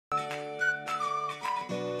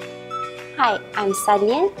Hi, I'm San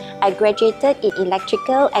Lian. I graduated in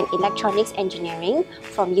Electrical and Electronics Engineering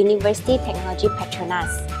from University Technology Petronas.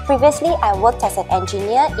 Previously, I worked as an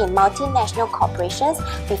engineer in multinational corporations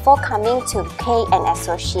before coming to K &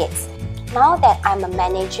 Associates. Now that I'm a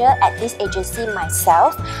manager at this agency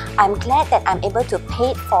myself, I'm glad that I'm able to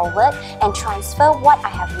pay it forward and transfer what I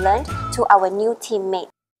have learned to our new teammate.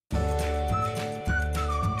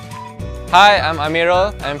 Hi, I'm Amirul.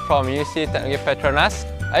 I'm from UC Technology Petronas.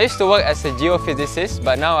 I used to work as a geophysicist,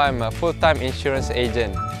 but now I'm a full-time insurance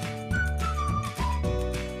agent.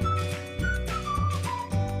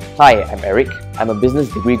 Hi, I'm Eric. I'm a business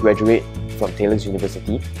degree graduate from Taylor's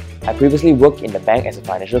University. I previously worked in the bank as a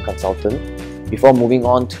financial consultant before moving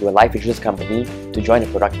on to a life insurance company to join the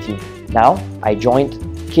product team. Now, I joined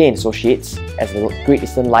K & Associates as a Great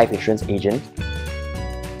Eastern Life Insurance agent.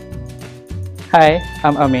 Hi,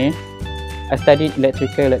 I'm Amir. I studied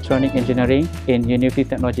Electrical Electronic Engineering in University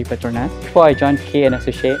Technology Petronas. Before I joined K &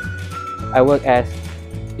 Associates, I worked as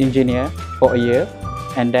engineer for a year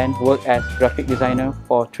and then worked as graphic designer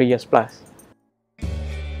for 3 years plus.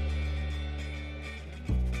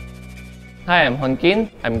 Hi, I'm Hon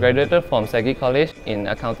Kin. I'm graduated from Sagi College in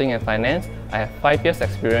Accounting and Finance. I have 5 years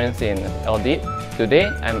experience in audit.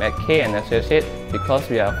 Today, I'm at K & Associates because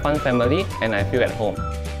we are a fun family and I feel at home.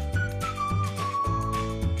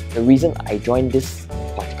 The reason I joined this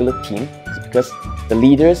particular team is because the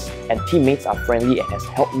leaders and teammates are friendly and has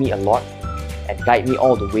helped me a lot and guide me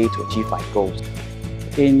all the way to achieve my goals.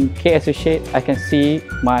 In K & Associates, I can see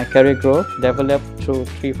my career growth develop through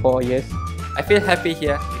 3-4 years. I feel happy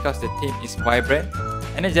here because the team is vibrant,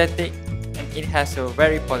 energetic, and it has a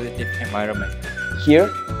very positive environment.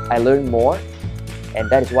 Here, I learn more, and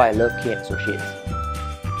that is why I love K & Associates.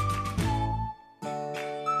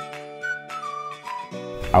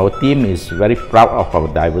 Our team is very proud of our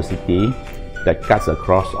diversity that cuts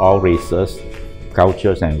across all races,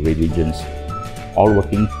 cultures and religions, all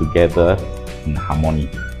working together in harmony.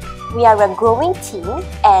 We are a growing team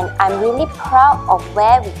and I'm really proud of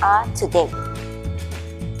where we are today.